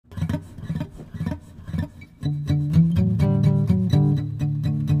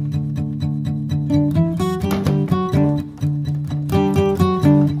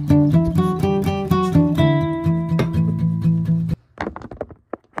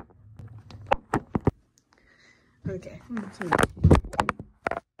Okay.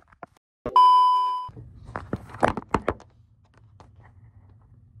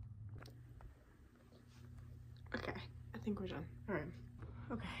 Okay, I think we're done. All right.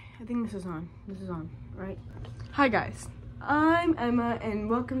 Okay, I think this is on. This is on, right? Hi guys, I'm Emma and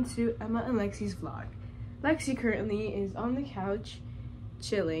welcome to Emma and Lexi's vlog. Lexi currently is on the couch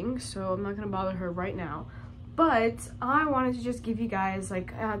chilling, so I'm not gonna bother her right now. But I wanted to just give you guys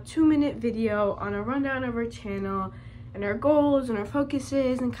like a 2-minute video on a rundown of our channel and our goals and our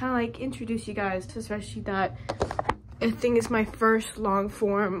focuses, and kind of like introduce you guys to, especially that I think it's my first long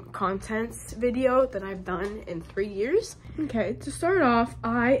form content video that I've done in 3 years. Okay, to start off,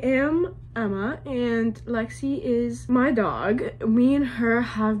 I am Emma and Lexi is my dog. Me and her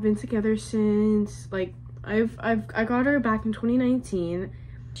have been together since like I got her back in 2019.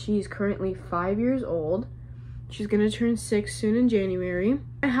 She's currently 5 years old. She's gonna turn 6 soon in January.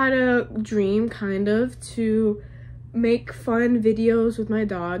 I had a dream kind of to make fun videos with my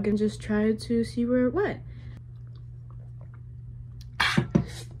dog and just try to see where it went.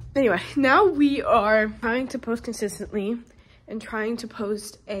 Anyway, now we are trying to post consistently and trying to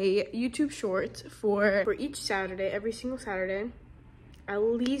post a YouTube short for each Saturday, every single Saturday. At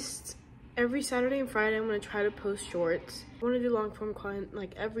least every Saturday and Friday, I'm gonna try to post shorts. I wanna do long form content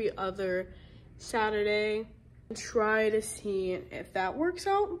like every other Saturday. Try to see if that works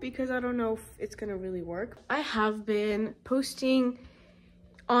out, because I don't know if it's gonna really work. I have been posting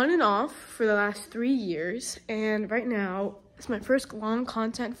on and off for the last 3 years, and right now it's my first long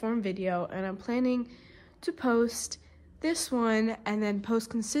content form video, and I'm planning to post this one and then post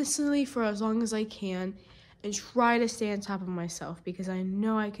consistently for as long as I can and try to stay on top of myself, because I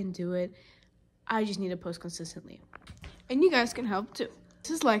know I can do it. I just need to post consistently, and you guys can help too.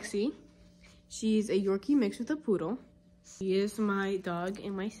 This is Lexi. She's a Yorkie mixed with a poodle. She is my dog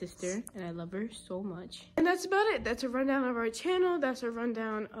and my sister, and I love her so much. And that's about it. That's a rundown of our channel. That's a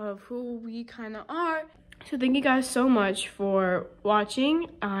rundown of who we kind of are. So thank you guys so much for watching.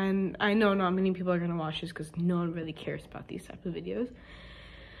 And I know not many people are going to watch this because no one really cares about these type of videos.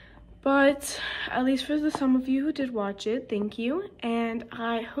 But at least for the some of you who did watch it, thank you. And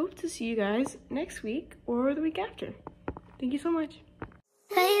I hope to see you guys next week or the week after. Thank you so much.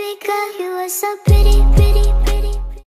 Baby girl, you are so pretty, pretty, pretty.